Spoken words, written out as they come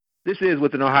This is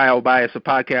With an Ohio Bias, a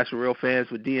podcast for real fans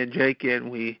with D and Jake,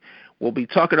 and we will be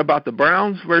talking about the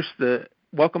Browns versus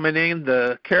welcoming in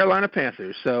the Carolina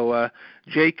Panthers. So,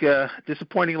 Jake,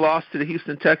 disappointing loss to the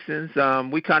Houston Texans.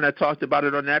 We kind of talked about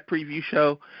it on that preview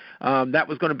show. That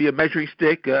was going to be a measuring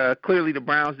stick. Clearly the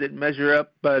Browns didn't measure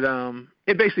up, but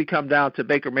it basically come down to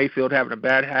Baker Mayfield having a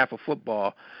bad half of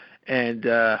football. And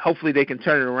hopefully they can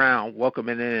turn it around,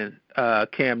 welcoming in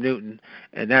Cam Newton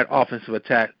and that offensive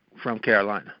attack from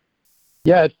Carolina.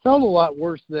 Yeah, it felt a lot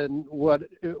worse than what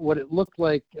it looked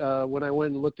like when I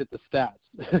went and looked at the stats.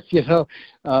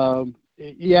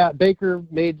 Yeah, Baker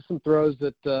made some throws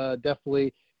that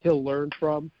definitely he'll learn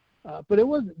from, but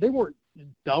they weren't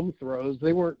dumb throws,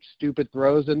 they weren't stupid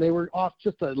throws, and they were off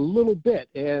just a little bit.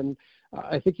 And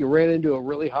I think you ran into a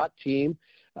really hot team.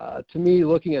 To me,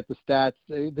 looking at the stats,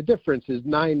 the difference is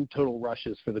 9 total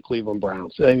rushes for the Cleveland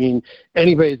Browns. I mean,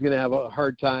 anybody's going to have a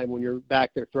hard time when you're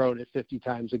back there throwing it 50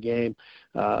 times a game.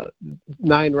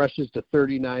 9 rushes to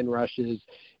 39 rushes.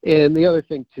 And the other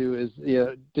thing, too, is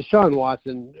Deshaun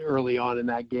Watson early on in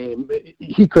that game,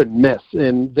 he couldn't miss,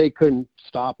 and they couldn't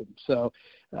stop him. So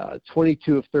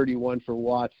 22 of 31 for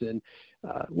Watson.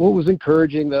 What was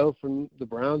encouraging, though, from the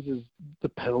Browns is the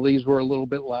penalties were a little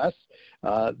bit less.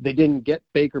 They didn't get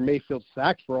Baker Mayfield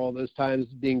sacked for all those times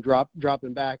being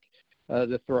dropping back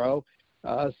to throw.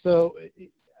 So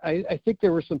I think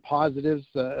there were some positives.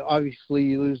 Obviously,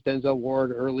 you lose Denzel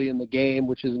Ward early in the game,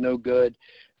 which is no good.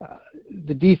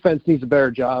 The defense needs do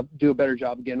a better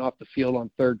job of getting off the field on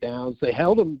third downs.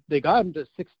 They got him to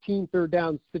 16 third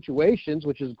down situations,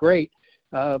 which is great,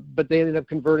 but they ended up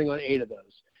converting on 8 of those.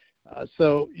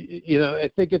 So I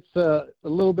think it's a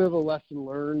little bit of a lesson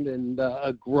learned and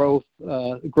a growth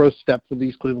step for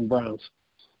these Cleveland Browns.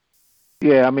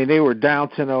 Yeah, I mean, they were down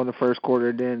 10-0 in the first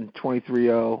quarter, then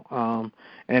 23-0.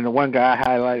 And the one guy I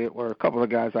highlighted, or a couple of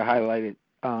guys I highlighted,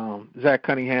 Zach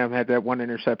Cunningham had that one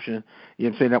interception. You know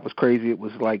what I'm saying? That was crazy. It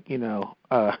was like, it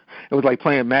was like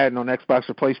playing Madden on Xbox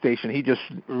or PlayStation. He just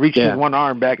reached his one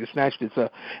arm back and snatched it.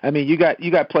 So, I mean, you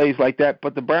got plays like that.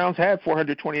 But the Browns had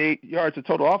 428 yards of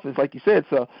total offense, like you said.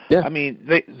 So, I mean,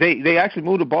 they actually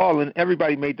moved the ball, and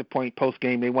everybody made the point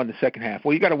post-game. They won the second half.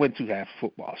 Well, you got to win 2 halves of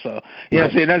football. So, you know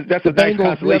what I'm saying? That's a nice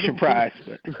consolation prize.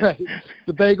 But. Right.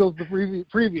 The Bengals the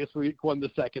previous week won the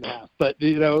second half. But,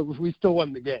 we still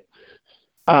won the game.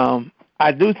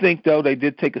 I do think, though, they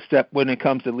did take a step when it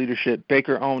comes to leadership.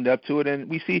 Baker owned up to it, and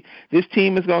we see this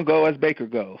team is going to go as Baker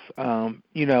goes.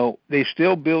 They're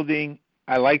still building.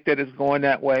 I like that it's going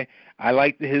that way. I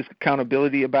like his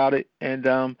accountability about it, and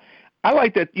I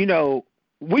like that,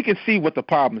 we can see what the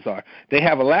problems are. They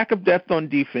have a lack of depth on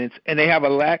defense, and they have a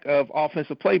lack of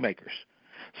offensive playmakers.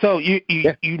 So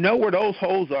you know where those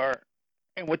holes are,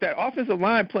 and with that offensive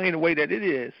line playing the way that it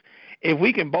is, if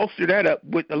we can bolster that up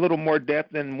with a little more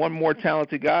depth and one more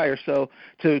talented guy or so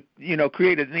to,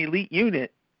 create an elite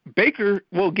unit, Baker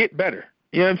will get better.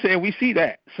 You know what I'm saying? We see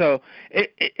that. So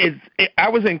I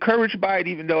was encouraged by it,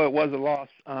 even though it was a loss.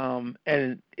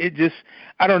 And it just,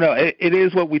 I don't know. It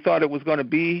is what we thought it was going to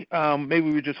be. Maybe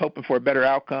we were just hoping for a better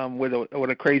outcome with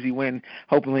a crazy win,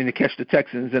 hoping to catch the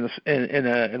Texans in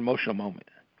an emotional moment.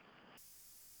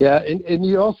 Yeah, and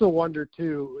you also wonder,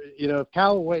 too, if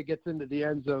Callaway gets into the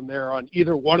end zone there on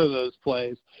either one of those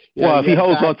plays. If he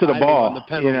holds on to the ball,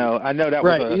 I know that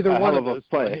was either a one hell of those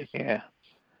play. plays. Yeah.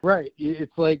 Right.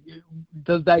 It's like,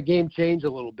 does that game change a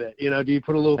little bit? Do you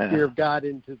put a little fear of God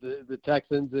into the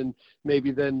Texans, and maybe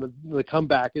then the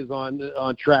comeback is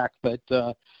on track? But,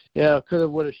 could have,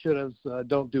 would have, should have,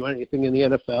 don't do anything in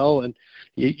the NFL, and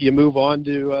you move on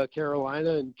to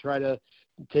Carolina and try to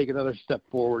take another step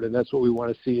forward, and that's what we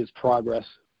want to see is progress.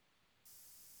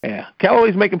 Yeah,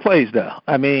 Callaway's making plays, though.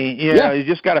 I mean, you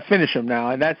just got to finish them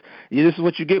now, and this is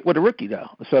what you get with a rookie, though.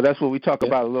 So that's what we talk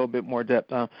about, a little bit more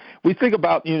depth. We think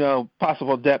about,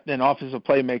 possible depth in offensive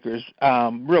playmakers.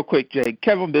 Real quick, Jake,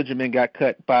 Kelvin Benjamin got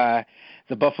cut by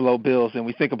the Buffalo Bills, and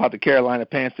we think about the Carolina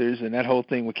Panthers and that whole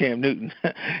thing with Cam Newton,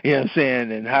 you know what I'm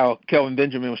saying, and how Kelvin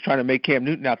Benjamin was trying to make Cam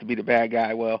Newton out to be the bad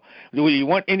guy. Well, do you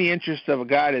want any interest of a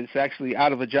guy that's actually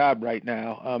out of a job right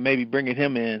now, maybe bringing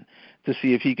him in to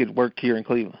see if he could work here in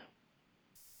Cleveland?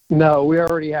 No, we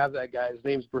already have that guy. His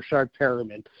name's Brashard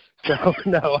Perriman. So,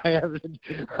 no,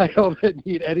 I don't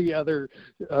need any other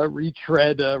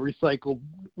recyclable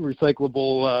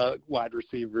wide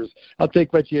receivers. I'll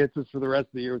take my chances for the rest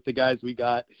of the year with the guys we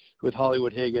got with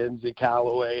Hollywood Higgins and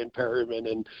Callaway and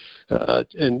Perriman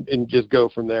and just go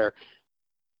from there.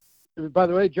 By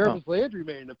the way, Jarvis Landry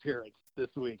made an appearance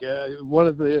this week. One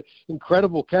of the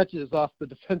incredible catches off the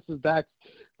defensive back's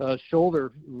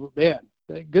shoulder. Man,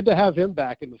 good to have him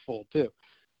back in the fold, too.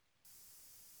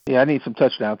 Yeah, I need some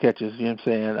touchdown catches. You know what I'm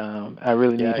saying? I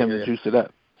really need him to juice it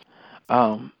up.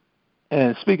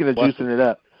 And speaking of juicing it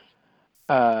up,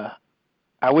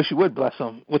 I wish you would bless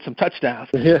him with some touchdowns.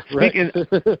 Yeah, speaking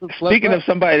of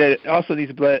somebody that also needs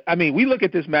to bless, I mean, we look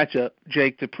at this matchup,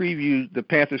 Jake, to preview the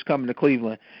Panthers coming to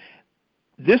Cleveland.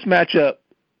 This matchup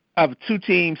of two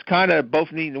teams kind of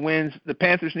both needing to wins. The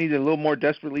Panthers need it a little more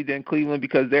desperately than Cleveland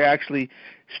because they're actually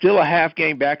still a half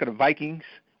game back of the Vikings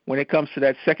when it comes to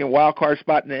that second wild card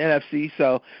spot in the NFC.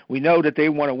 So we know that they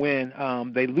want to win.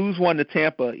 They lose one to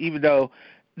Tampa, even though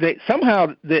they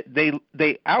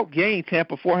outgained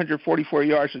Tampa 444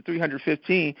 yards to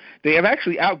 315. They have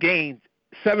actually outgained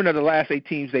 7 of the last 8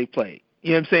 teams they played.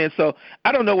 You know what I'm saying? So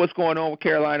I don't know what's going on with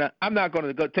Carolina. I'm not going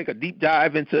to go take a deep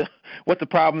dive into what the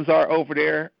problems are over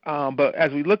there. But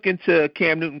as we look into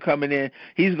Cam Newton coming in,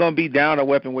 he's going to be down a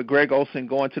weapon with Greg Olsen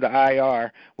going to the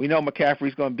IR. We know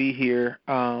McCaffrey's going to be here,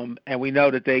 and we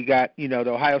know that they got, the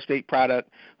Ohio State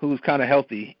product who's kind of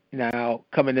healthy now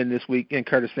coming in this week, and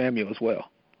Curtis Samuel as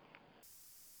well.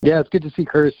 Yeah, it's good to see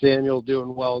Curtis Samuel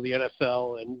doing well in the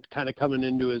NFL and kind of coming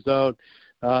into his own.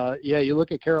 You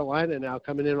look at Carolina now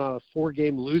coming in on a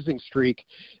 4-game losing streak,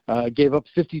 gave up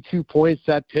 52 points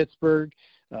at Pittsburgh,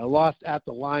 lost at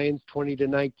the Lions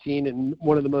 20-19, and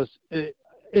one of the most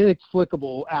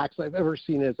inexplicable acts I've ever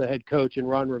seen as a head coach in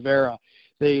Ron Rivera.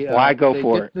 Why go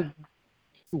for it?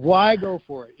 Why go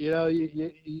for it?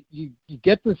 You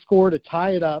get the score to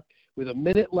tie it up with a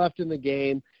minute left in the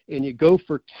game, and you go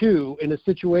for 2 in a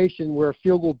situation where a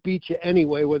field goal beats you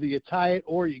anyway, whether you tie it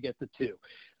or you get the 2.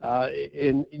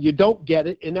 And you don't get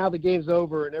it, and now the game's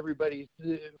over and everybody's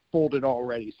folded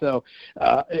already. So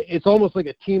it's almost like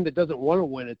a team that doesn't want to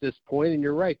win at this point. And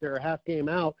you're right, they're a half game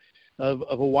out of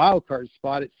a wild card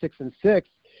spot at 6-6.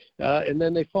 And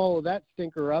then they follow that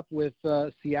stinker up with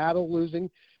Seattle losing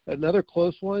another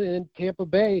close one, and Tampa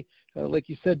Bay, like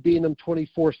you said, beating them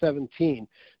 24-17.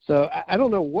 So I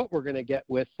don't know what we're going to get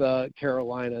with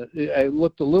Carolina. I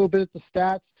looked a little bit at the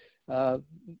stats.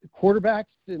 Quarterbacks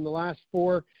in the last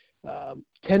 4,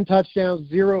 10 touchdowns,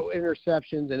 0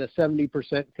 interceptions, and a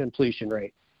 70% completion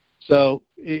rate. So,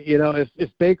 if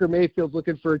Baker Mayfield's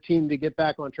looking for a team to get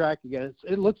back on track again,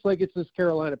 it looks like it's this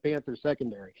Carolina Panthers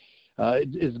secondary.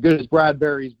 As good as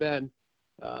Bradbury's been,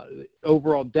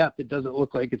 overall depth, it doesn't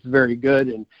look like it's very good.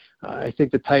 And I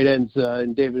think the tight ends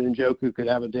and David Njoku could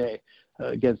have a day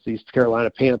against these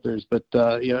Carolina Panthers. But,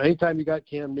 anytime you got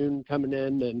Cam Newton coming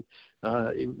in, and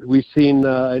we've seen,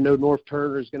 I know North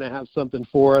Turner is going to have something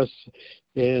for us,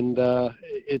 and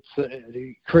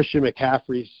it's Christian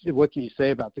McCaffrey. What can you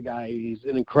say about the guy? He's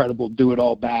an incredible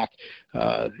do-it-all back,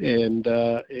 and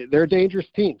they're a dangerous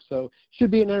team. So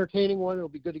should be an entertaining one. It'll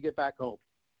be good to get back home.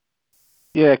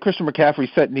 Yeah, Christian McCaffrey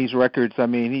setting these records. I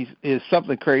mean, he's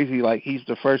something crazy. Like, he's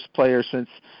the first player since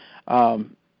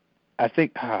I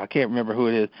think I can't remember who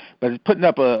it is, but it's putting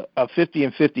up a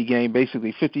 50-50 game,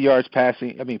 basically 50 yards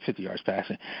receiving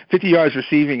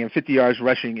and 50 yards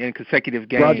rushing in consecutive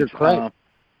games. Roger Craig.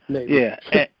 Yeah.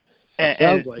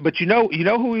 Like. But you know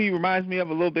who he reminds me of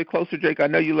a little bit closer, Jake? I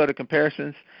know you love the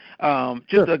comparisons.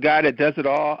 Just a guy that does it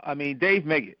all. I mean, Dave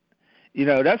Meggett.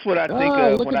 That's what I think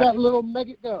of. Look at that little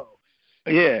Meggett go.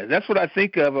 Yeah, that's what I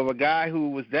think of a guy who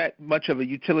was that much of a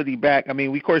utility back. I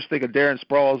mean, we, of course, think of Darren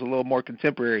Sproles a little more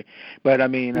contemporary, but, I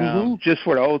mean, just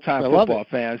for the old-time football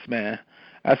fans, man,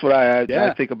 that's what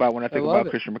I think about when I think about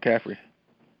Christian McCaffrey.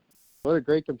 What a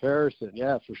great comparison.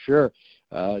 Yeah, for sure.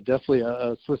 Definitely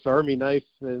a Swiss Army knife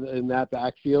in that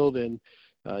backfield, and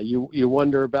you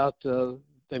wonder about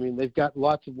they've got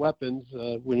lots of weapons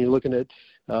when you're looking at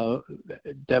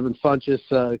Devin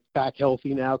Funchess back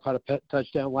healthy now, caught a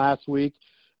touchdown last week.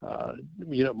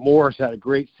 Moore's had a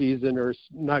great season, or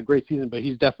not a great season, but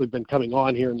he's definitely been coming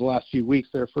on here in the last few weeks,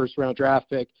 their first-round draft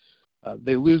pick.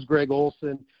 They lose Greg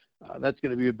Olsen. That's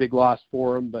going to be a big loss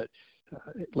for them. But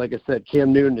like I said,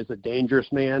 Cam Newton is a dangerous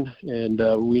man, and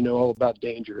we know all about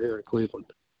danger here in Cleveland.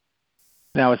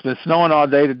 Now, it's been snowing all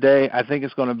day today. I think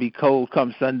it's going to be cold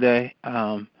come Sunday.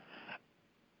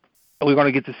 We're going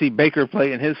to get to see Baker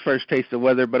play in his first taste of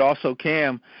weather, but also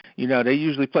Cam. They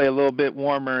usually play a little bit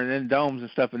warmer and in domes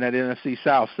and stuff in that NFC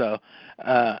South. So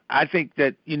I think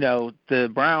that,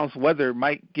 the Browns' weather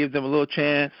might give them a little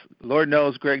chance. Lord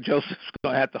knows Greg Joseph's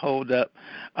going to have to hold up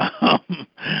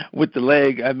with the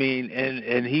leg. I mean,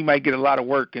 and he might get a lot of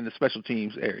work in the special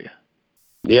teams area.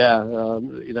 Yeah,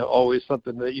 always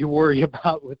something that you worry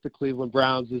about with the Cleveland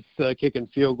Browns is kicking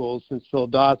field goals since Phil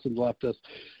Dawson left us.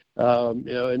 And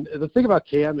the thing about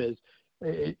Cam is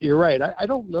you're right. I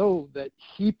don't know that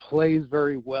he plays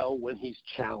very well when he's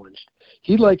challenged.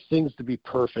 He likes things to be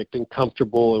perfect and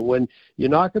comfortable, and when you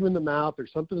knock him in the mouth or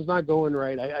something's not going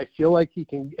right, I feel like he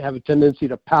can have a tendency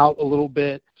to pout a little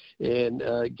bit and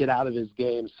get out of his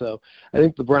game. So I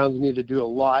think the Browns need to do a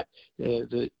lot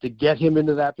to get him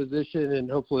into that position, and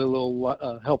hopefully a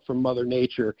little help from Mother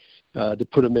Nature to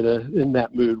put him in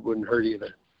that mood wouldn't hurt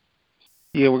either.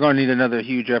 Yeah, we're going to need another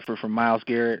huge effort from Myles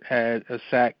Garrett. Had a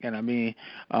sack, and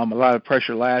a lot of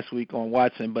pressure last week on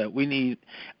Watson. But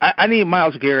I need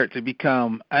Myles Garrett to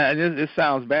become. This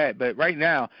sounds bad, but right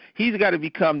now he's got to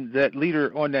become that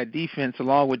leader on that defense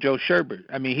along with Joe Sherbert.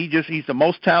 He's the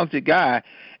most talented guy.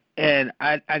 And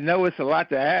I know it's a lot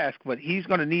to ask, but he's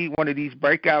going to need one of these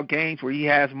breakout games where he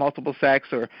has multiple sacks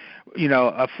or,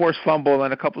 a forced fumble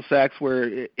and a couple sacks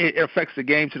where it affects the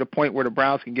game to the point where the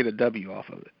Browns can get a W off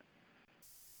of it.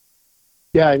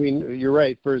 Yeah, you're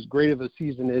right. For as great of a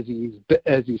season as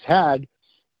he's had,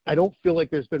 I don't feel like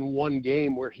there's been one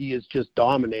game where he has just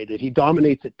dominated. He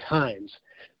dominates at times,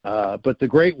 but the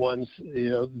great ones,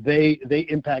 they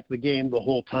impact the game the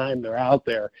whole time they're out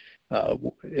there. I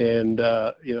don't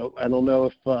know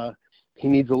if he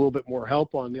needs a little bit more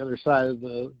help on the other side of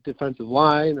the defensive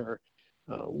line or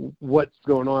what's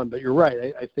going on. But you're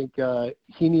right. I think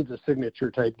he needs a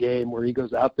signature type game where he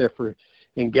goes out there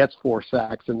and gets 4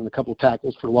 sacks and a couple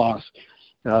tackles for loss.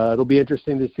 It'll be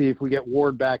interesting to see if we get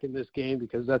Ward back in this game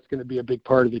because that's going to be a big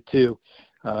part of it too,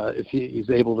 if he's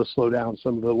able to slow down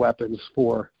some of the weapons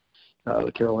for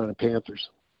the Carolina Panthers.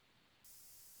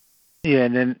 Yeah,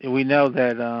 and then we know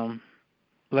that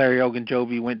Larry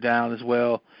Ogunjobi went down as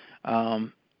well.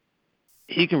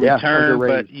 He can return,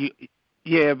 but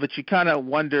you kind of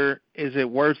wonder, is it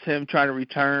worth him trying to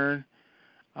return?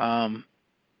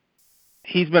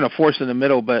 He's been a force in the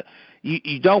middle, but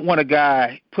you don't want a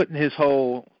guy putting his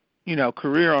whole,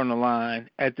 career on the line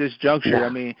at this juncture.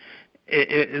 Yeah.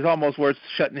 It's almost worth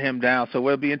shutting him down. So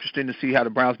it'll be interesting to see how the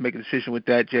Browns make a decision with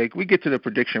that, Jake. We get to the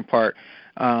prediction part.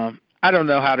 I don't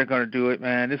know how they're going to do it,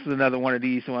 man. This is another one of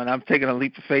these when I'm taking a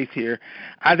leap of faith here.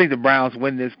 I think the Browns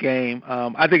win this game.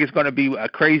 I think it's going to be a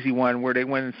crazy one where they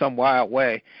win in some wild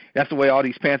way. That's the way all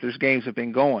these Panthers games have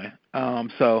been going.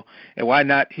 And why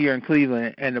not here in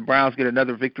Cleveland and the Browns get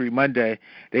another victory Monday?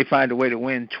 They find a way to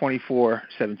win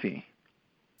 24-17.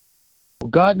 Well,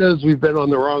 God knows we've been on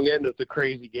the wrong end of the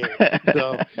crazy game.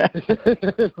 So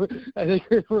I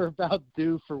think we're about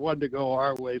due for one to go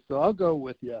our way. So I'll go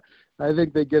with you. I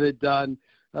think they get it done.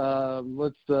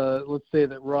 Let's say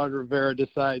that Ron Rivera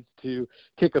decides to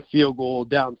kick a field goal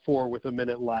down 4 with a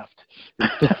minute left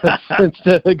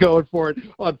instead of going for it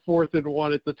on 4th and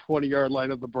 1 at the 20-yard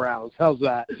line of the Browns. How's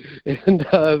that? And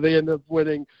they end up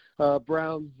winning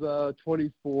Browns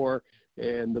 24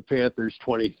 and the Panthers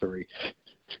 23.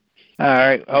 All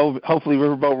right. Hopefully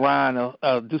Riverboat Ron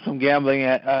will do some gambling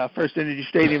at First Energy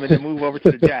Stadium and then move over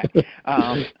to the Jack.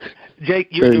 Jake,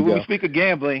 when we speak of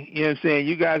gambling, you know what I'm saying,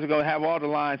 you guys are going to have all the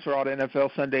lines for all the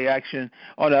NFL Sunday action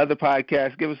on the other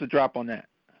podcasts. Give us a drop on that.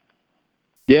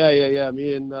 Yeah.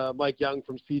 Me and Mike Young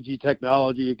from CG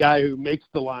Technology, a guy who makes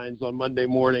the lines on Monday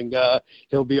morning,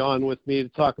 he'll be on with me to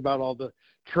talk about all the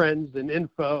trends and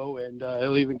info, and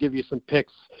he'll even give you some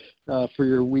picks for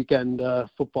your weekend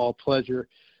football pleasure.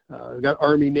 We've got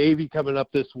Army-Navy coming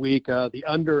up this week. The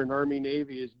under in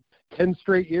Army-Navy is 10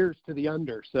 straight years to the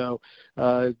under. So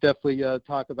definitely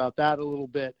talk about that a little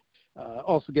bit.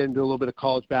 Also get into a little bit of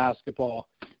college basketball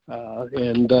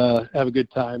and have a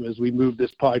good time as we move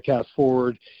this podcast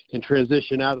forward and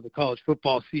transition out of the college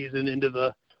football season into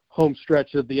the home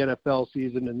stretch of the NFL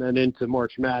season and then into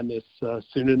March Madness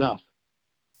soon enough.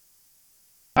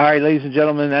 All right, ladies and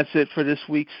gentlemen, that's it for this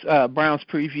week's Browns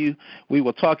preview. We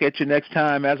will talk at you next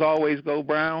time. As always, go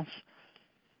Browns.